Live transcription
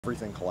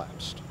Everything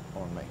collapsed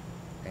on me,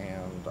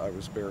 and I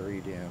was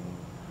buried in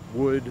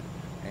wood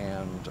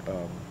and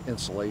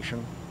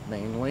insulation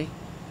mainly,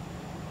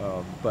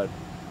 but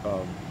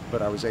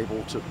I was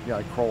able to,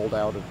 I crawled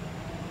out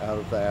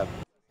of that.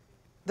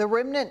 The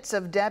remnants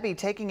of Debbie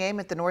taking aim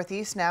at the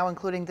Northeast now,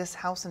 including this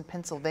house in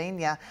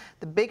Pennsylvania.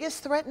 The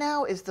biggest threat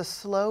now is the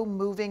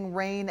slow-moving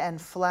rain and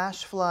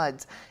flash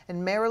floods.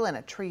 In Maryland,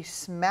 a tree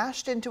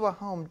smashed into a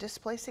home,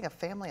 displacing a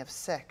family of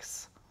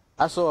 6.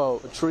 I saw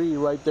a tree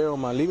right there in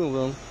my living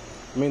room.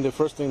 I mean, the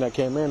first thing that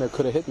came in, it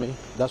could have hit me.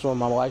 That's when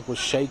my wife was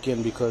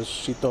shaking because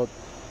she thought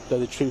that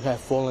the tree had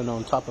fallen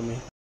on top of me.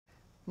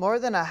 More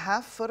than a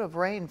half foot of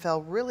rain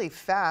fell really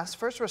fast.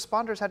 First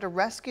responders had to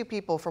rescue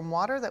people from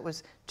water that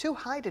was too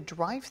high to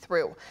drive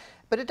through.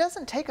 But it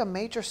doesn't take a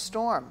major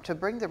storm to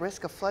bring the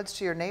risk of floods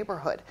to your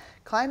neighborhood.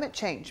 Climate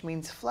change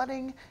means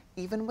flooding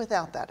even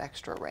without that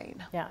extra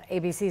rain. Yeah,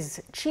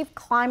 ABC's chief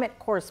climate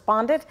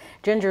correspondent,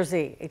 Ginger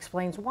Zee,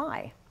 explains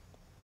why.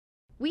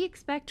 We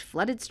expect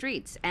flooded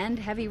streets and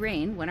heavy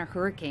rain when a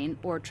hurricane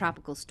or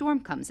tropical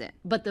storm comes in.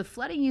 But the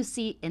flooding you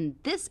see in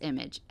this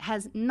image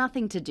has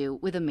nothing to do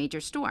with a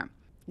major storm.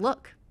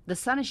 Look, the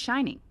sun is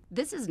shining.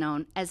 This is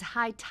known as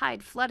high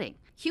tide flooding.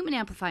 Human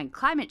amplifying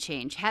climate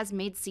change has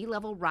made sea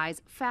level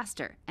rise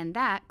faster, and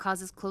that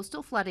causes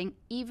coastal flooding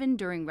even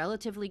during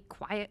relatively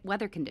quiet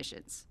weather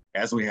conditions.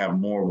 As we have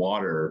more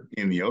water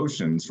in the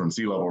oceans from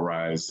sea level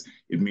rise,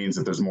 it means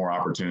that there's more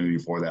opportunity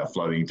for that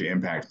flooding to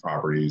impact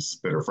properties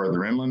that are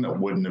further inland that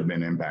wouldn't have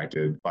been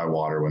impacted by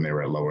water when they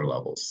were at lower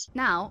levels.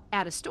 Now,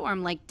 add a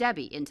storm like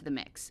Debbie into the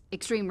mix.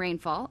 Extreme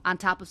rainfall on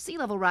top of sea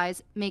level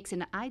rise makes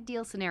an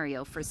ideal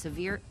scenario for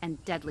severe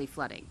and deadly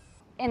flooding.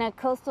 In a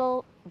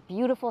coastal,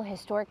 beautiful,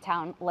 historic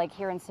town like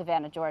here in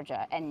Savannah,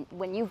 Georgia, and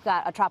when you've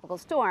got a tropical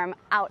storm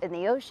out in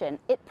the ocean,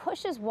 it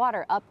pushes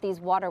water up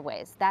these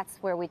waterways. That's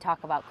where we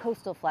talk about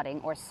coastal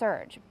flooding or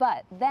surge.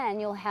 But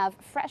then you'll have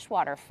fresh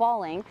water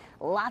falling,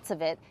 lots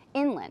of it,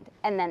 inland,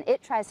 and then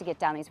it tries to get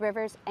down these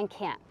rivers and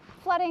can't.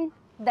 Flooding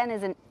then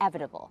is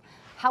inevitable.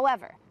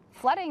 However,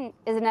 flooding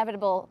is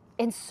inevitable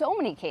in so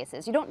many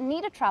cases. You don't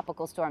need a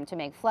tropical storm to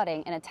make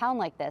flooding in a town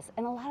like this,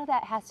 and a lot of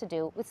that has to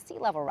do with sea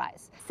level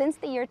rise. Since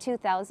the year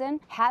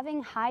 2000,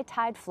 having high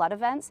tide flood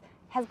events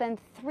has been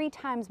 3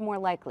 times more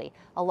likely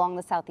along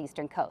the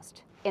southeastern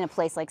coast. In a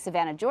place like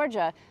Savannah,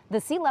 Georgia, the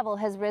sea level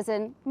has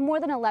risen more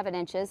than 11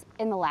 inches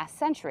in the last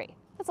century.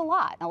 That's a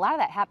lot, and a lot of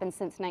that happened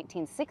since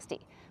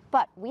 1960.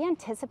 But we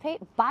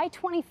anticipate by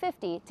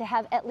 2050 to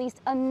have at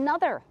least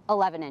another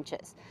 11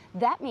 inches.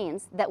 That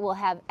means that we'll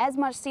have as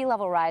much sea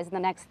level rise in the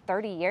next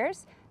 30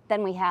 years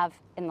than we have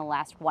in the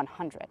last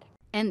 100.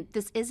 And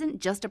this isn't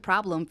just a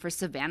problem for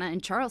Savannah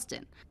and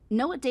Charleston.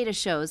 NOAA data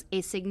shows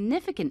a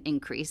significant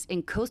increase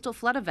in coastal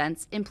flood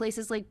events in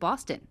places like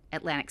Boston,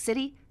 Atlantic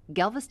City,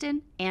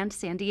 Galveston, and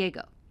San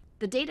Diego.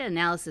 The data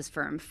analysis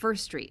firm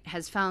First Street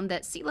has found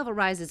that sea level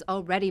rise is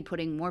already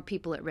putting more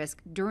people at risk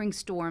during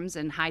storms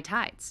and high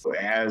tides.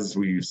 As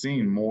we've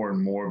seen more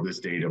and more of this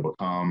data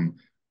become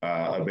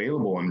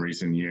available in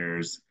recent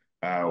years,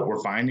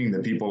 we're finding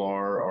that people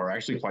are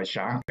actually quite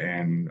shocked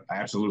and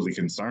absolutely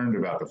concerned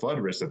about the flood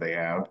risk that they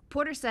have.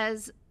 Porter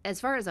says, as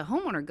far as a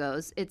homeowner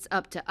goes, it's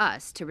up to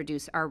us to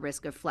reduce our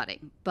risk of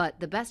flooding. But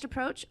the best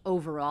approach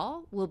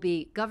overall will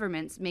be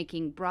governments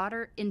making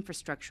broader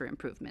infrastructure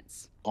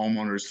improvements.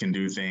 Homeowners can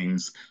do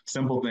things,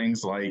 simple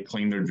things like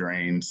clean their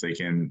drains. They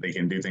can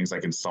do things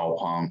like install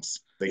pumps.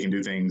 They can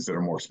do things that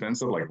are more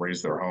expensive, like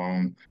raise their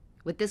home.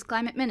 With this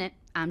Climate Minute,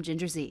 I'm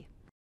Ginger Zee.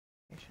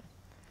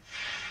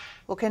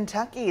 Well,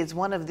 Kentucky is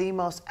one of the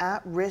most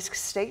at-risk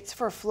states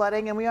for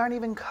flooding, and we aren't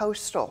even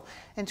coastal.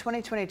 In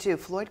 2022,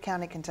 Floyd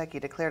County, Kentucky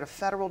declared a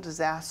federal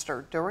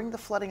disaster during the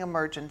flooding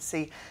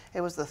emergency.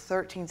 It was the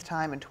 13th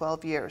time in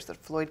 12 years that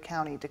Floyd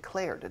County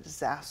declared a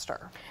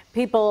disaster.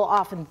 People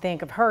often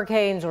think of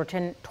hurricanes or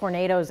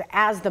tornadoes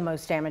as the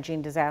most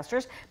damaging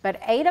disasters,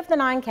 but 8 of the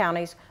 9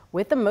 counties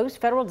with the most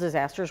federal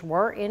disasters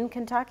were in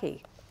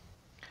Kentucky.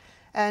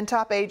 And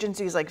top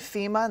agencies like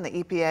FEMA and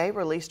the EPA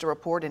released a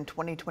report in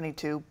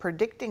 2022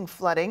 predicting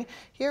flooding.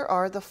 Here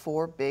are the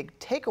 4 big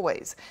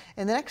takeaways.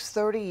 In the next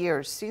 30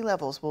 years, sea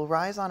levels will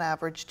rise on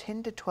average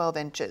 10 to 12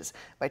 inches.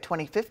 By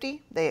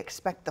 2050, they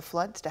expect the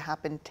floods to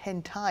happen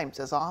 10 times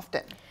as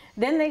often.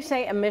 Then they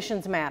say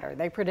emissions matter.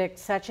 They predict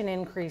such an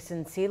increase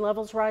in sea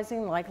levels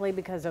rising, likely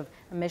because of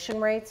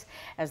emission rates.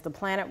 As the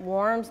planet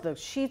warms, the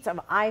sheets of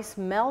ice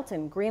melt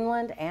in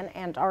Greenland and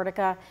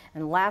Antarctica.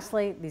 And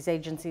lastly, these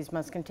agencies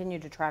must continue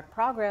to track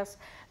progress.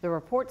 The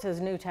report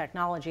says new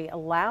technology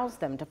allows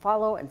them to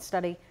follow and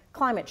study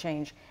climate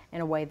change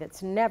in a way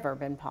that's never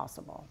been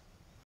possible.